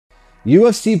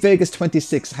UFC Vegas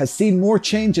 26 has seen more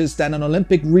changes than an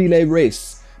Olympic relay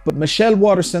race, but Michelle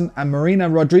Waterson and Marina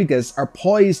Rodriguez are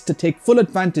poised to take full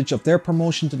advantage of their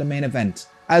promotion to the main event.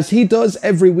 As he does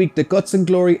every week, the Guts and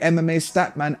Glory MMA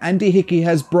Stat man Andy Hickey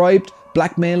has bribed,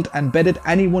 blackmailed and bedded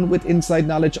anyone with inside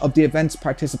knowledge of the event's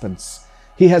participants.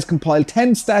 He has compiled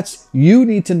 10 stats you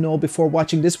need to know before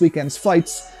watching this weekend's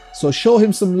fights, so show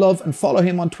him some love and follow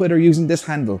him on Twitter using this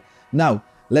handle. Now,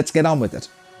 let's get on with it.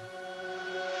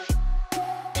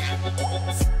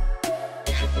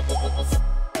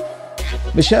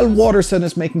 Michelle Waterson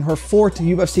is making her 4th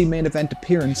UFC main event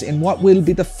appearance in what will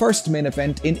be the first main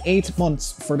event in 8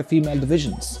 months for the female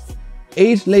divisions.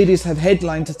 8 ladies have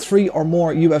headlined 3 or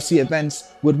more UFC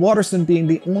events, with Waterson being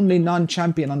the only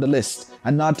non-champion on the list,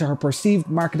 a nod to her perceived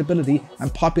marketability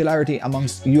and popularity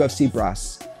amongst UFC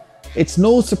brass. It's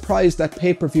no surprise that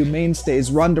pay-per-view mainstays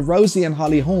Ronda Rousey and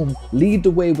Holly Holm lead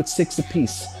the way with 6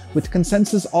 apiece, with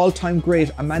consensus all-time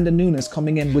great Amanda Nunes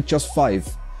coming in with just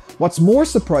 5. What's more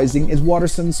surprising is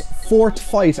Waterson's 4th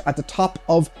fight at the top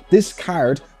of this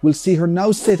card will see her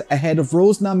now sit ahead of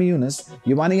Rose Namajunas,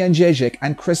 Joanna Jędrzejczyk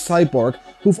and Chris Cyborg,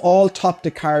 who've all topped the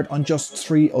card on just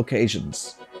 3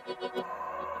 occasions.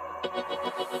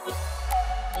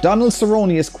 Donald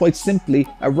Cerrone is quite simply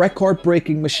a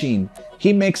record-breaking machine.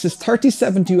 He makes his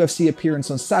 37th UFC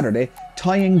appearance on Saturday,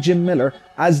 tying Jim Miller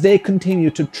as they continue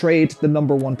to trade the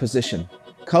 #1 position.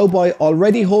 Cowboy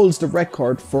already holds the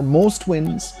record for most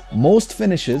wins, most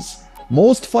finishes,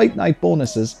 most fight night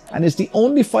bonuses, and is the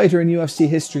only fighter in UFC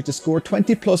history to score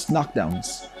 20+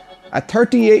 knockdowns. At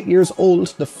 38 years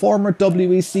old, the former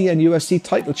WEC and UFC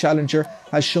title challenger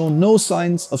has shown no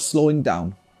signs of slowing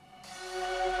down.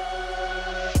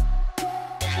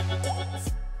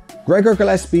 Gregor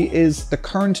Gillespie is the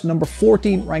current number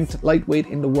 14 ranked lightweight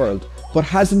in the world, but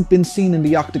hasn't been seen in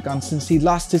the octagon since he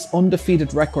lost his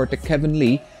undefeated record to Kevin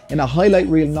Lee in a highlight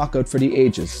reel knockout for the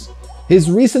ages.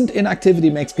 His recent inactivity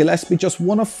makes Gillespie just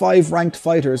one of 5 ranked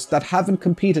fighters that haven't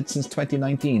competed since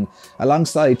 2019,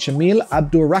 alongside Shamil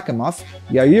Abdurakhimov,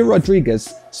 Yair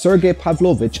Rodriguez, Sergey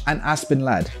Pavlovich and Aspen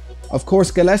Ladd. Of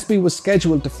course, Gillespie was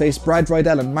scheduled to face Brad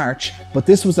Riddell in March, but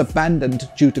this was abandoned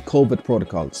due to COVID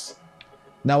protocols.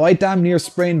 Now, I damn near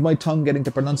sprained my tongue getting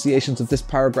the pronunciations of this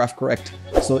paragraph correct,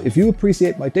 so if you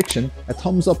appreciate my diction, a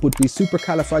thumbs up would be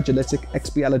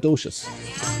supercalifragilisticexpialidocious.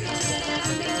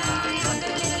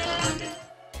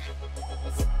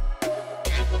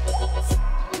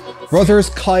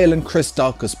 Brothers Kyle and Chris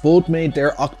Daukaus both made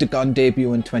their octagon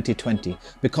debut in 2020,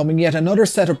 becoming yet another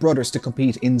set of brothers to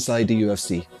compete inside the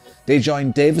UFC. They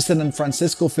joined Davison and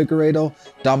Francisco Figueiredo,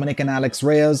 Dominic and Alex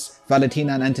Reyes,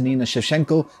 Valentina and Antonina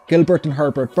Shevchenko, Gilbert and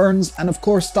Herbert Burns, and of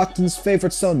course Stockton's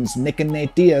favourite sons, Nick and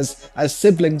Nate Diaz, as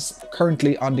siblings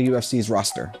currently on the UFC's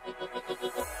roster.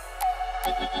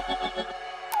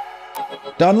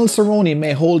 Donald Cerrone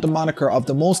may hold the moniker of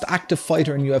the most active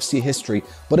fighter in UFC history,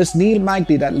 but it's Neil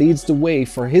Magny that leads the way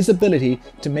for his ability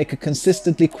to make a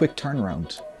consistently quick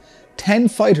turnaround. 10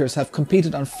 fighters have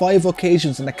competed on 5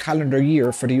 occasions in a calendar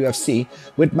year for the UFC,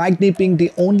 with Magny being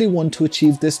the only one to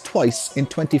achieve this twice in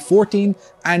 2014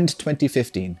 and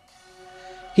 2015.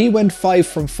 He went 5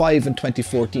 from 5 in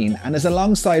 2014 and is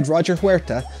alongside Roger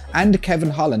Huerta and Kevin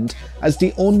Holland as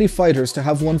the only fighters to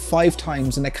have won 5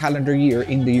 times in a calendar year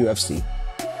in the UFC.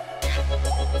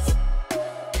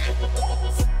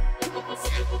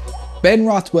 Ben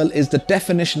Rothwell is the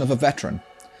definition of a veteran.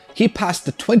 He passed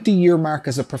the 20-year mark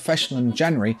as a professional in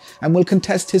January and will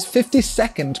contest his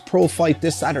 52nd pro fight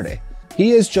this Saturday.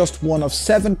 He is just one of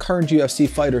 7 current UFC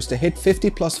fighters to hit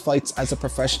 50+ fights as a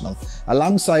professional,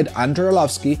 alongside Andrei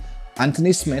Arlovski,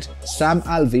 Anthony Smith, Sam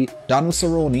Alvey, Donald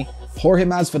Cerrone, Jorge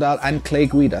Masvidal and Clay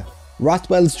Guida.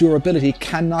 Rothwell's durability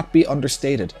cannot be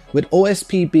understated, with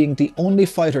OSP being the only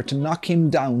fighter to knock him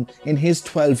down in his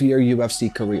 12-year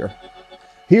UFC career.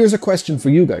 Here's a question for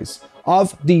you guys.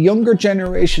 Of the younger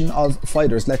generation of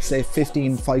fighters, let's say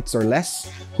 15 fights or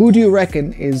less, who do you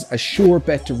reckon is a sure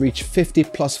bet to reach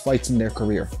 50+ fights in their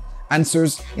career?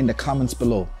 Answers in the comments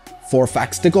below. 4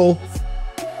 facts to go.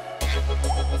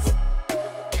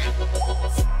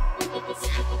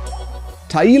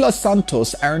 Taila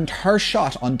Santos earned her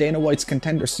shot on Dana White's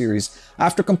Contender Series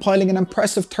after compiling an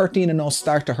impressive 13-0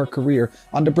 start to her career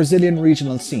on the Brazilian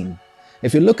regional scene.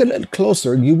 If you look a little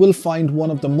closer, you will find one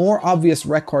of the more obvious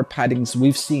record paddings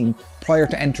we've seen prior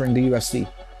to entering the UFC.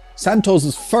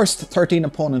 Santos' first 13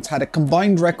 opponents had a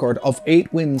combined record of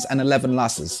 8 wins and 11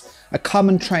 losses, a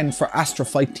common trend for Astra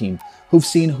Fight Team, who've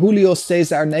seen Julio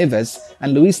Cesar Neves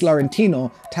and Luis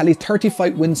Laurentino tally 30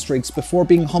 fight win streaks before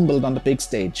being humbled on the big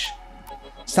stage.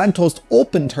 Santos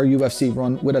opened her UFC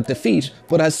run with a defeat,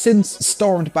 but has since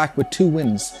stormed back with 2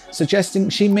 wins, suggesting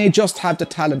she may just have the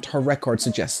talent her record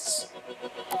suggests.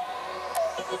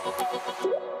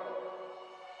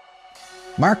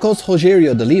 Marcos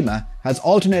Rogerio de Lima has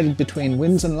alternated between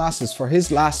wins and losses for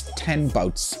his last 10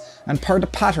 bouts, and per the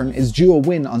pattern is due a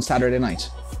win on Saturday night.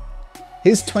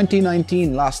 His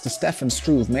 2019 loss to Stefan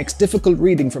Struve makes difficult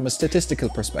reading from a statistical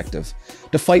perspective.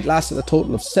 The fight lasted a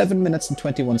total of 7 minutes and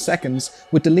 21 seconds,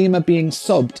 with de Lima being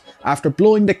subbed after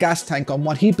blowing the gas tank on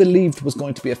what he believed was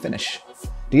going to be a finish.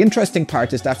 The interesting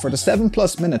part is that for the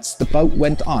 7+ minutes the bout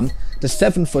went on, the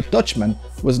 7-foot Dutchman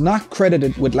was not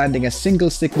credited with landing a single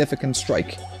significant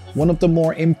strike, one of the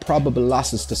more improbable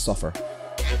losses to suffer.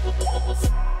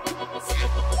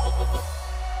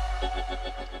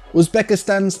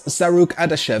 Uzbekistan's Saruk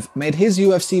Adashev made his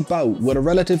UFC bout with a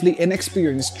relatively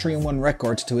inexperienced 3-1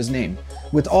 record to his name,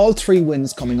 with all 3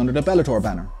 wins coming under the Bellator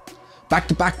banner.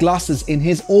 Back-to-back losses in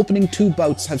his opening 2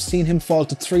 bouts have seen him fall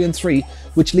to 3-3,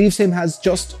 which leaves him as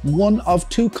just one of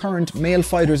 2 current male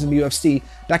fighters in the UFC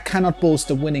that cannot boast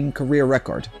a winning career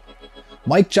record.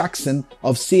 Mike Jackson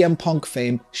of CM Punk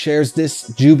fame shares this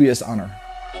dubious honour.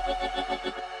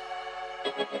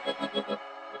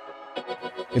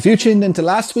 If you tuned into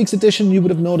last week's edition, you would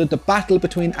have noted the battle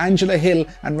between Angela Hill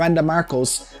and Randa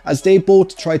Marcos as they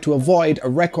both tried to avoid a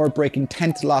record-breaking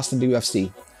 10th loss in the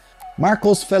UFC.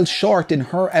 Marcos fell short in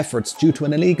her efforts due to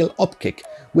an illegal upkick,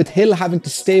 with Hill having to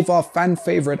stave off fan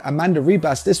favourite Amanda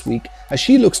Ribas this week as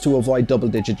she looks to avoid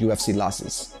double-digit UFC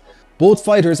losses. Both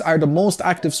fighters are the most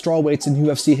active strawweights in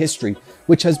UFC history,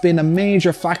 which has been a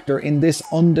major factor in this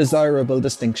undesirable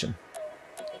distinction.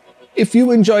 If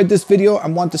you enjoyed this video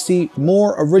and want to see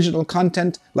more original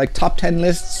content like top 10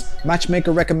 lists,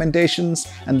 matchmaker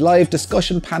recommendations, and live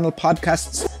discussion panel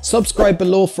podcasts, subscribe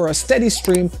below for a steady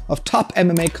stream of top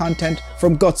MMA content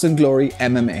from Guts and Glory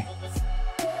MMA.